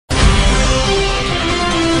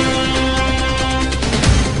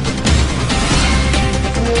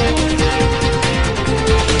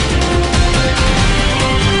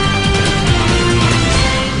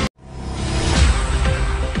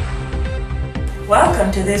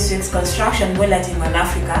Welcome to this week's Construction Bulletin on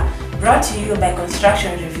Africa, brought to you by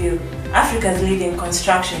Construction Review, Africa's leading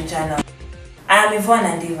construction journal. I am Yvonne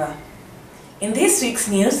Andiva. In this week's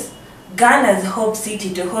news, Ghana's Hope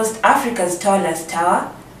City to host Africa's tallest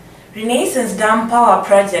tower, Renaissance Dam Power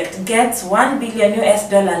Project gets $1 billion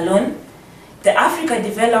loan, the Africa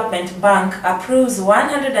Development Bank approves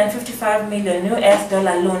 $155 million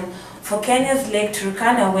loan for Kenya's Lake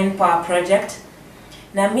Turkana Wind Power Project,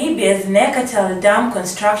 Namibia's Nekatel Dam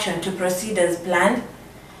construction to proceed as planned,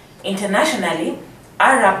 internationally,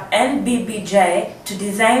 Arup and BBJ to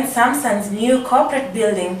design Samsung's new corporate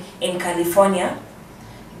building in California,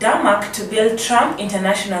 Damak to build Trump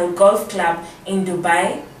International Golf Club in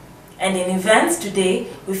Dubai, and in events today,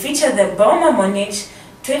 we feature the Bauma Munich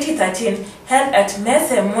 2013 held at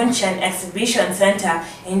Messe München Exhibition Center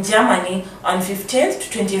in Germany on 15th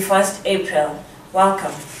to 21st April.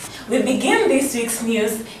 Welcome. We begin this week's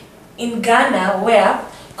news in Ghana, where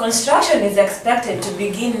construction is expected to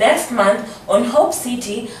begin next month on Hope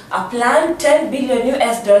City, a planned $10 billion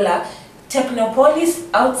technopolis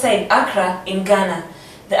outside Accra in Ghana.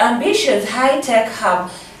 The ambitious high-tech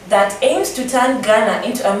hub that aims to turn Ghana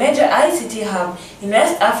into a major ICT hub in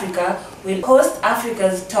West Africa will host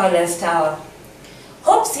Africa's tallest tower.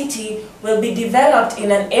 Hope City will be developed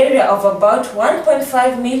in an area of about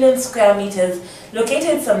 1.5 million square meters,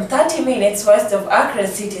 located some 30 minutes west of Accra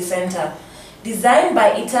city center. Designed by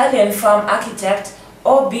Italian firm architect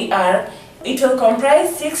OBR, it will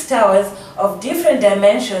comprise 6 towers of different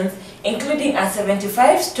dimensions, including a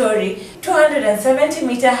 75-story,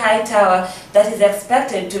 270-meter high tower that is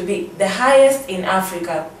expected to be the highest in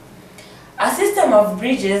Africa. A system of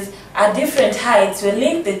bridges at different heights will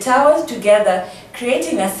link the towers together,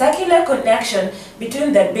 creating a circular connection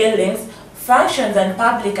between the buildings, functions, and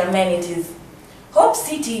public amenities. Hope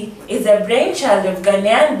City is a brainchild of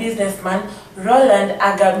Ghanaian businessman Roland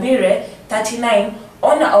Agambire, 39,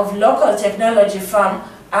 owner of local technology firm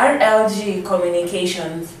RLG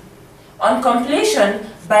Communications. On completion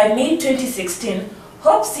by mid-2016,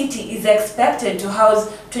 Hope City is expected to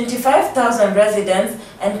house 25,000 residents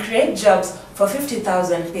and create jobs for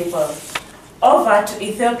 50,000 people. Over to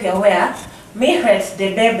Ethiopia, where Mihret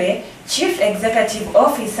Debebe, Chief Executive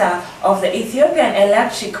Officer of the Ethiopian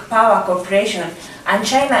Electric Power Corporation and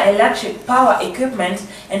China Electric Power Equipment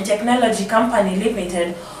and Technology Company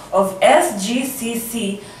Limited of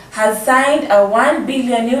SGCC, has signed a $1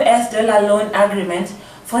 billion loan agreement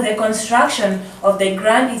for the construction of the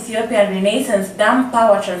Grand Ethiopian Renaissance Dam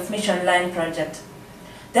Power Transmission Line project.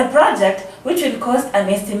 The project, which will cost an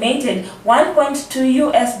estimated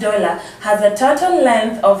 $1.2 has a total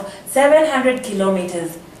length of 700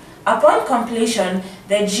 kilometers. Upon completion,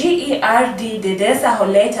 the GERD Dedesa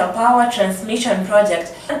Holeta Power Transmission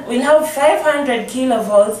Project will have 500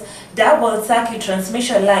 kilovolts double circuit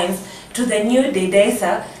transmission lines to the new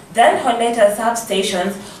Dedesa, then Holeta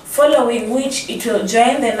substations, following which it will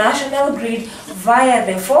join the national grid via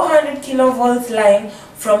the 400 kilovolts line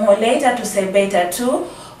from Holeta to Sebeta 2,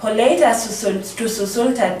 Holeta to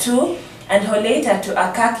Susulta 2, and Holeta to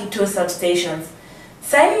Akaki 2 substations.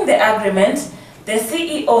 Signing the agreement, the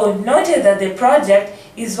CEO noted that the project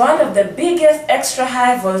is one of the biggest extra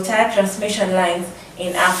high voltaic transmission lines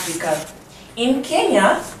in Africa. In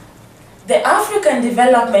Kenya, the African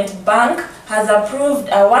Development Bank has approved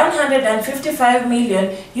a $155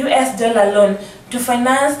 million loan to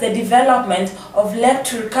finance the development of Lake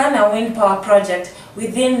Turkana Wind Power Project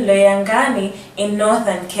within Loyangani in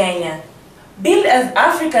northern Kenya. Billed as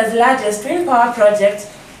Africa's largest wind power project,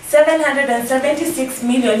 $776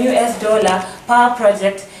 million power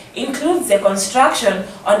project includes the construction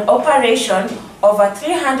and operation of a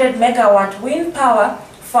 300 megawatt wind power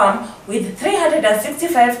farm with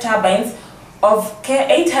 365 turbines of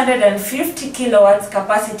 850 kilowatts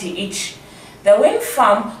capacity each. The wind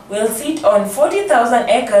farm will sit on 40,000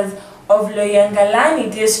 acres of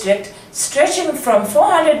Loyangalani district, stretching from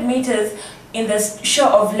 400 meters in the shore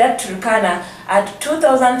of Lake Turkana at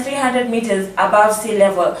 2,300 meters above sea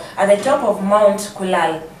level at the top of Mount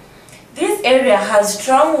Kulal. This area has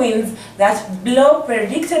strong winds that blow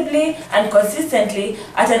predictably and consistently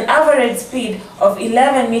at an average speed of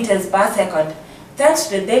 11 meters per second, thanks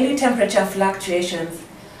to the daily temperature fluctuations.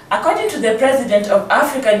 According to the president of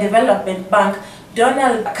African Development Bank,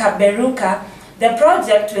 Donald Kaberuka, the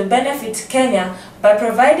project will benefit Kenya by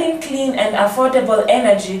providing clean and affordable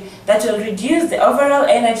energy that will reduce the overall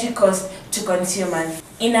energy cost to consumers.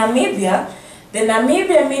 In Namibia, the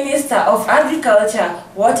Namibian Minister of Agriculture,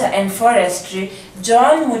 Water and Forestry,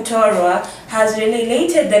 John Mutorwa, has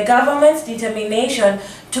reiterated the government's determination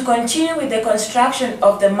to continue with the construction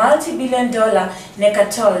of the multi-billion-dollar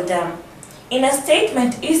Nekatel Dam. In a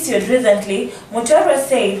statement issued recently, Mutoro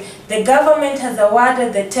said the government has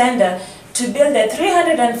awarded the tender to build a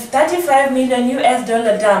 $335 million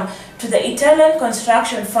dam to the Italian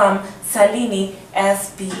construction firm Salini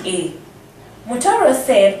S.p.A. Mutoro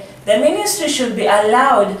said the ministry should be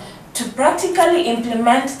allowed to practically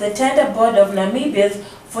implement the Tender Board of Namibia's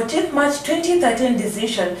 14 March 2013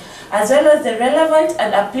 decision, as well as the relevant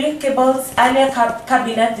and applicable earlier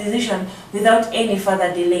cabinet decision without any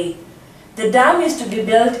further delay. The dam is to be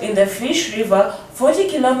built in the Fish River, 40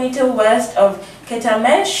 km west of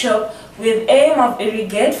Keetamanshoop, with aim of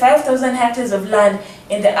irrigate 5,000 hectares of land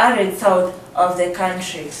in the arid south of the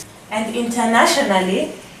country. And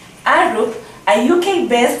internationally, Arup, a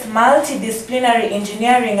UK-based multidisciplinary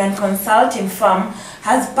engineering and consulting firm,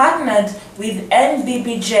 has partnered with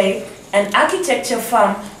NBBJ, an architecture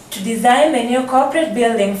firm, to design the new corporate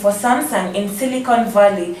building for Samsung in Silicon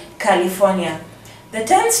Valley, California. The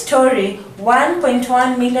 10-story,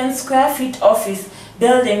 1.1 million square feet office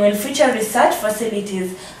building will feature research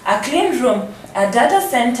facilities, a clean room, a data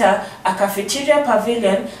center, a cafeteria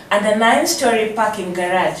pavilion, and a 9-story parking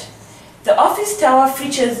garage. The office tower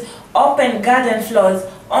features open garden floors,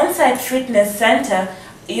 on-site fitness center,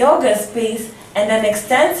 yoga space, and an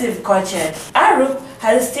extensive courtyard. Arup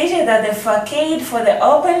has stated that the facade for the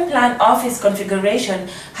open-plan office configuration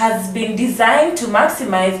has been designed to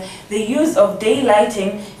maximize the use of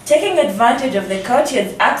daylighting, taking advantage of the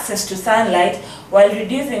courtyard's access to sunlight while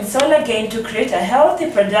reducing solar gain to create a healthy,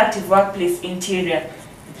 productive workplace interior.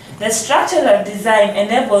 The structural design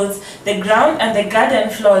enables the ground and the garden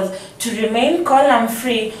floors to remain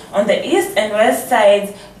column-free on the east and west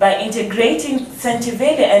sides by integrating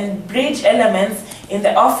cantilever and bridge elements in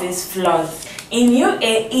the office floors. In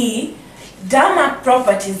UAE, Damac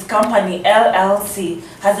Properties Company LLC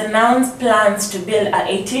has announced plans to build a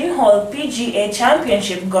 18-hole PGA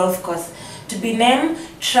Championship golf course to be named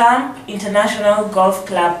Trump International Golf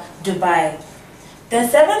Club, Dubai. The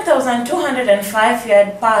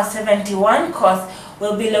 7,205-yard par 71 course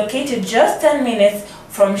will be located just 10 minutes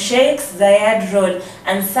from Sheikh Zayed Road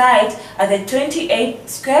and site at the 28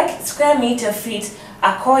 square meter feet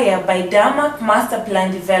Akoya by Damac Master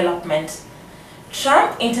Plan Development.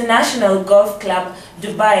 Trump International Golf Club,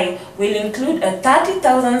 Dubai will include a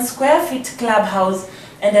 30,000 square feet clubhouse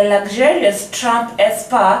and a luxurious Trump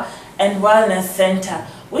Spa and Wellness Center,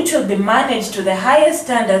 which will be managed to the highest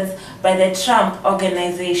standards by the Trump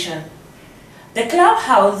Organization. The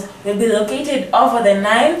clubhouse will be located over the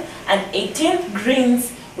 9th and 18th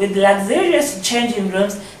greens with luxurious changing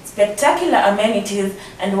rooms, spectacular amenities,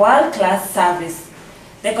 and world-class service.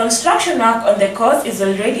 The construction work on the course is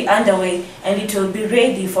already underway and it will be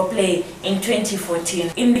ready for play in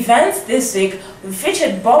 2014. In events this week, we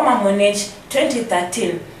featured Boma Munich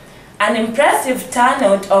 2013. An impressive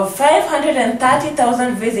turnout of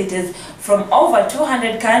 530,000 visitors from over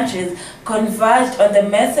 200 countries converged on the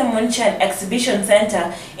Messe München Exhibition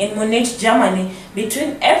Center in Munich, Germany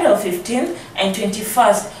between April 15th and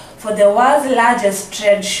 21st for the world's largest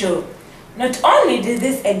trade show. Not only did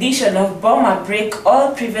this edition of Boma break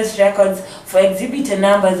all previous records for exhibitor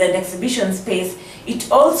numbers and exhibition space, it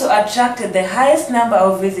also attracted the highest number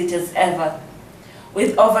of visitors ever.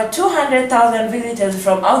 With over 200,000 visitors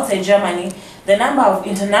from outside Germany, the number of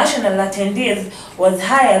international attendees was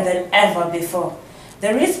higher than ever before.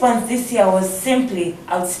 The response this year was simply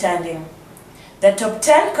outstanding. The top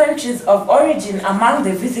 10 countries of origin among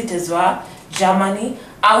the visitors were Germany,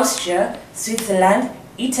 Austria, Switzerland,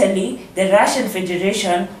 Italy, the Russian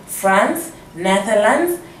Federation, France,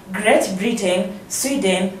 Netherlands, Great Britain,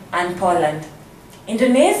 Sweden, and Poland.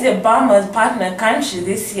 Indonesia, Burma's partner country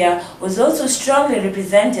this year, was also strongly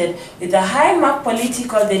represented with a high-marked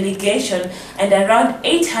political delegation and around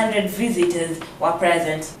 800 visitors were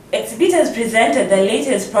present. Exhibitors presented the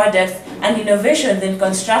latest products and innovations in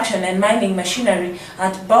construction and mining machinery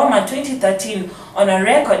at Boma 2013 on a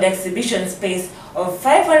record exhibition space of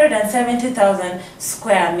 570,000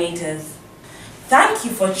 square meters. Thank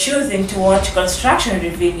you for choosing to watch Construction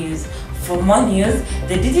Review News. For more news,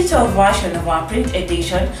 the digital version of our print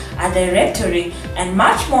edition, a directory, and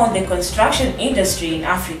much more on the construction industry in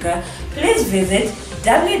Africa, please visit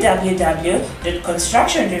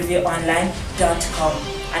www.constructionreviewonline.com.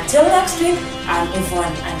 Until next week, I'm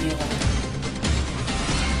Yvonne Andiwa.